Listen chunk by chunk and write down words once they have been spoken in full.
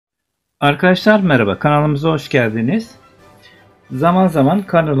Arkadaşlar merhaba, kanalımıza hoş geldiniz. Zaman zaman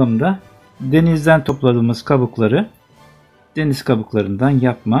kanalımda denizden topladığımız kabukları, deniz kabuklarından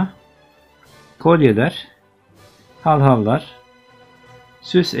yapma kolyeler, halhallar,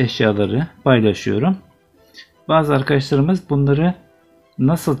 süs eşyaları paylaşıyorum. Bazı arkadaşlarımız bunları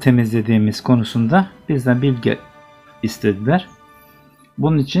nasıl temizlediğimiz konusunda bizden bilgi istediler.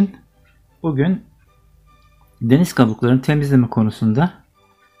 Bunun için bugün deniz kabuklarını temizleme konusunda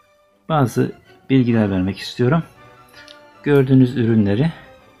bazı bilgiler vermek istiyorum. Gördüğünüz ürünleri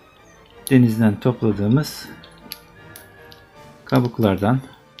denizden topladığımız kabuklardan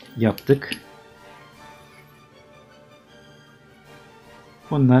yaptık.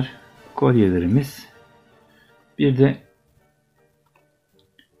 Bunlar kolyelerimiz. Bir de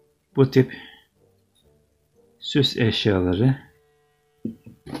bu tip süs eşyaları.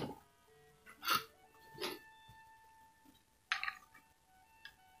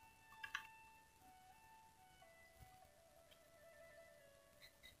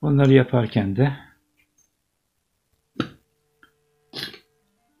 Bunları yaparken de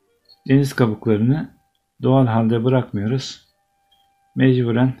deniz kabuklarını doğal halde bırakmıyoruz.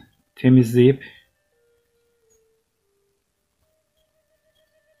 Mecburen temizleyip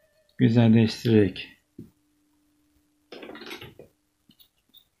güzelleştirerek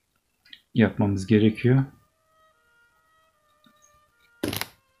yapmamız gerekiyor.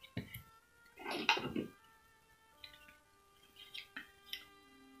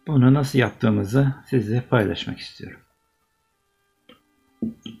 Bunu nasıl yaptığımızı size paylaşmak istiyorum.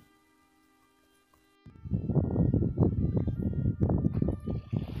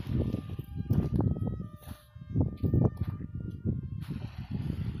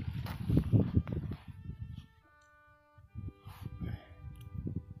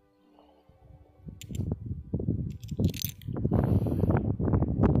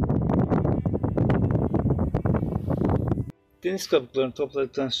 Deniz kabuklarını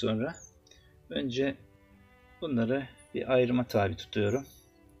topladıktan sonra önce bunları bir ayrıma tabi tutuyorum.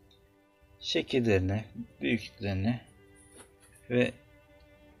 Şekillerine, büyüklüklerine ve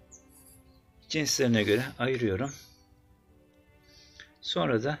cinslerine göre ayırıyorum.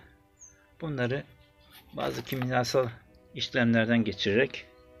 Sonra da bunları bazı kimyasal işlemlerden geçirerek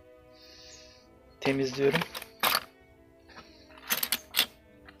temizliyorum.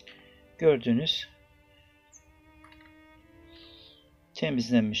 Gördüğünüz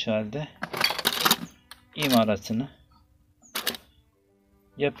temizlenmiş halde imalatını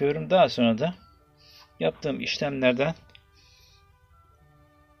yapıyorum. Daha sonra da yaptığım işlemlerden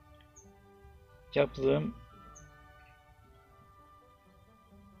yaptığım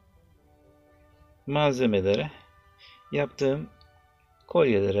malzemelere, yaptığım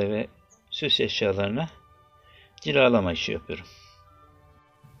kolyelere ve süs eşyalarına cilalama işi yapıyorum.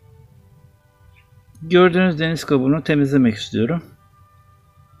 Gördüğünüz deniz kabuğunu temizlemek istiyorum.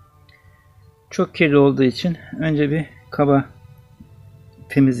 Çok kirli olduğu için önce bir kaba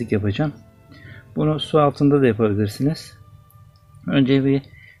temizlik yapacağım. Bunu su altında da yapabilirsiniz. Önce bir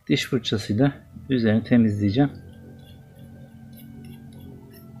diş fırçasıyla üzerini temizleyeceğim.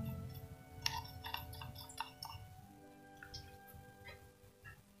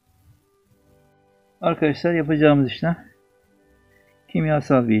 Arkadaşlar, yapacağımız işlem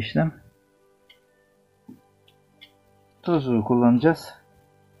kimyasal bir işlem. Tuzlu kullanacağız.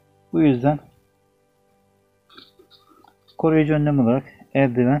 Bu yüzden koruyucu önlem olarak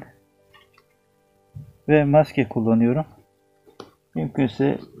eldiven ve maske kullanıyorum.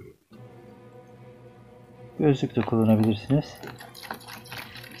 Mümkünse gözlük de kullanabilirsiniz.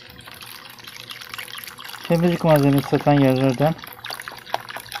 Temizlik malzemesi satan yerlerden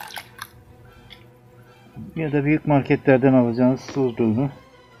ya da büyük marketlerden alacağınız tuzluğunu,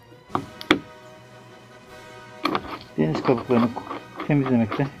 deniz kabuklarını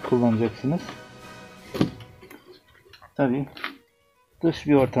temizlemekte kullanacaksınız. Tabii dış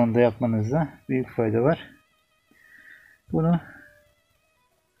bir ortamda yapmanızda büyük fayda var. Bunu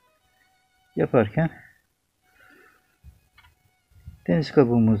yaparken deniz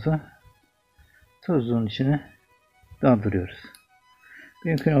kabuğumuzu tuzluğun içine daldırıyoruz.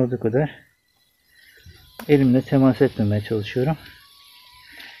 Mümkün olduğu kadar elimle temas etmemeye çalışıyorum.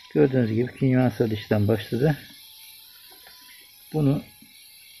 Gördüğünüz gibi kimyasal işlem başladı. Bunu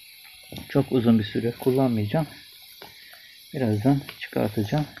çok uzun bir süre kullanmayacağım. Birazdan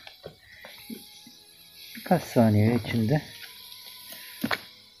çıkartacağım. Birkaç saniye içinde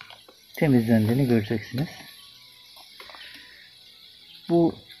temizlendiğini göreceksiniz.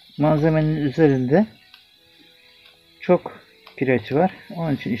 Bu malzemenin üzerinde çok kireç var.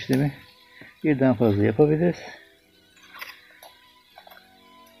 Onun için işlemi birden fazla yapabiliriz.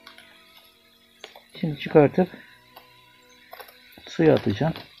 Şimdi çıkartıp suya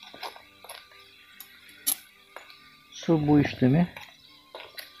atacağım. Su bu işlemi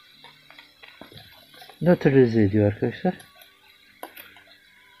nötralize ediyor arkadaşlar.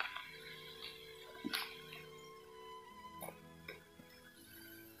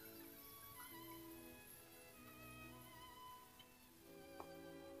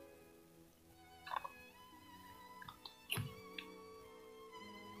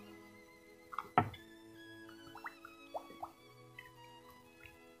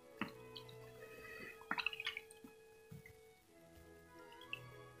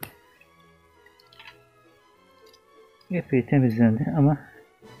 Epey temizlendi ama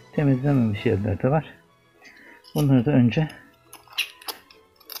temizlenmemiş yerler de var. Bunları da önce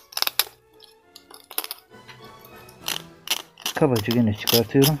kabaca yine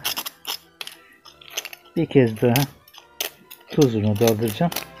çıkartıyorum. Bir kez daha tuzunu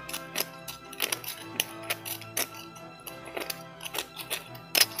daldıracağım.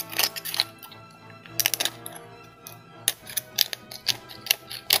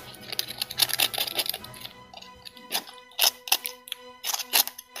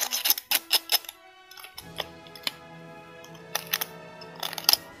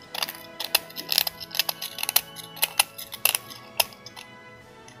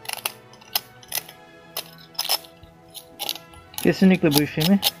 Kesinlikle bu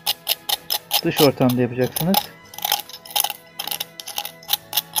işlemi dış ortamda yapacaksınız.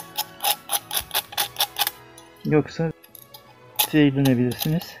 Yoksa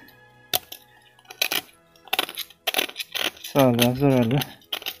zehirlenebilirsiniz. Sağlığa zararlı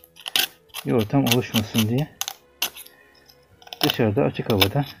bir ortam oluşmasın diye dışarıda açık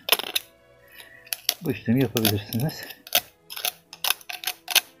havada bu işlemi yapabilirsiniz.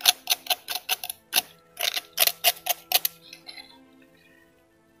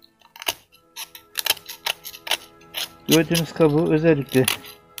 Gördüğünüz kabuğu özellikle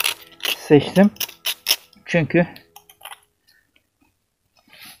seçtim. Çünkü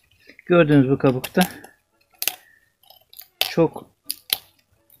gördüğünüz bu kabukta çok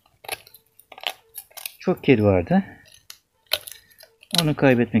kir vardı. Onu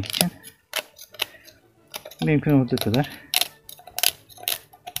kaybetmek için mümkün olduğu kadar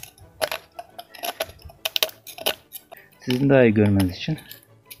sizin daha iyi görmeniz için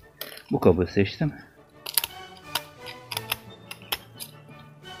bu kabuğu seçtim.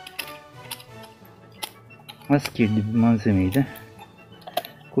 Az kirli bir malzemeyi de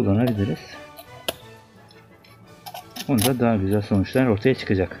kullanabiliriz. Bunda daha güzel sonuçlar ortaya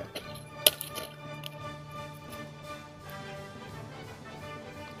çıkacak.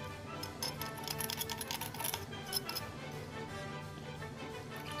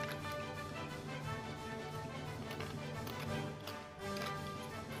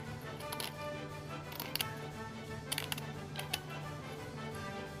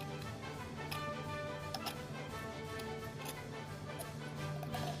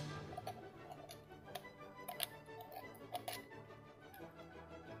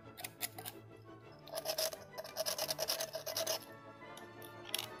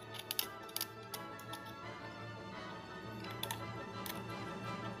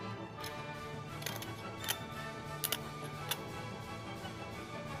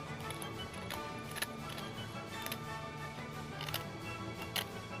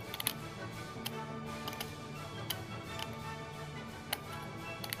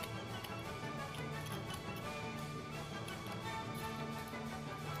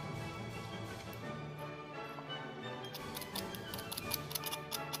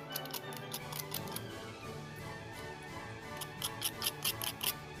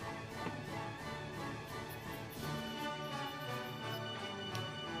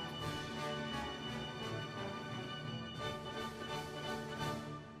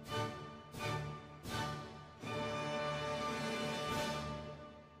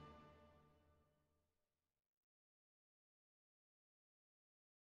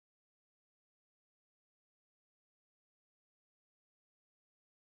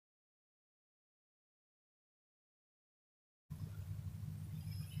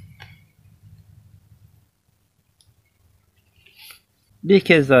 Bir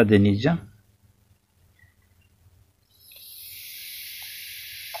kez daha deneyeceğim.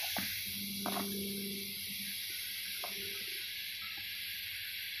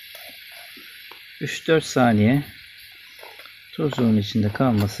 Üç 4 saniye tuzluğun içinde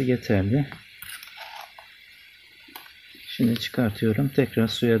kalması yeterli. Şimdi çıkartıyorum. Tekrar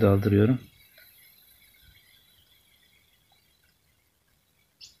suya daldırıyorum.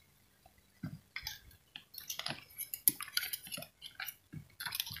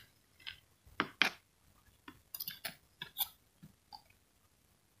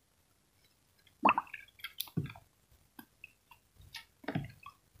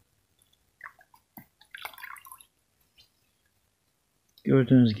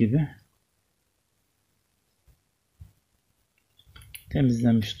 Gördüğünüz gibi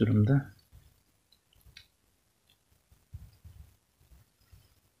temizlenmiş durumda.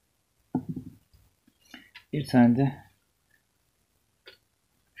 Bir tane de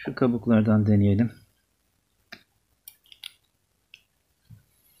şu kabuklardan deneyelim.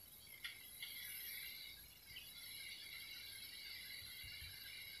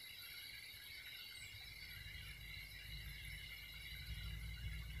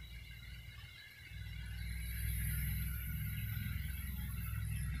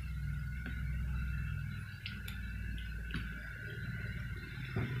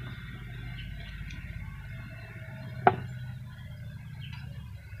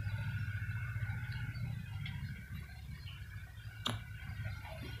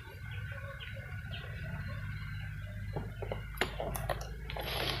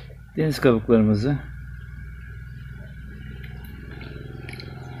 Deniz kabuklarımızı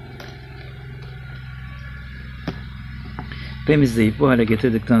temizleyip bu hale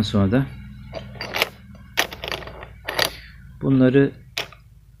getirdikten sonra da bunları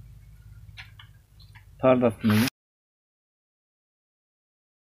parlatmayı,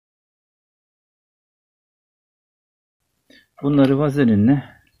 bunları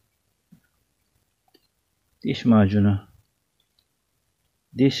vazelinle diş macunu,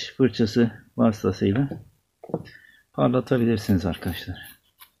 diş fırçası vasıtasıyla parlatabilirsiniz arkadaşlar.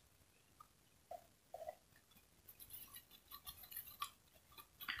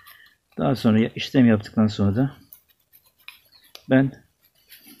 Daha sonra işlem yaptıktan sonra da ben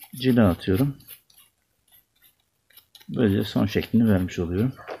cila atıyorum. Böylece son şeklini vermiş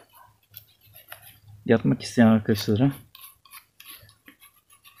oluyorum. Yapmak isteyen arkadaşlara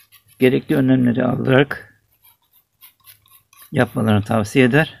gerekli önlemleri alarak yapmalarını tavsiye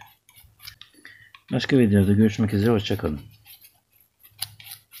eder. Başka videoda görüşmek üzere. Hoşça kalın.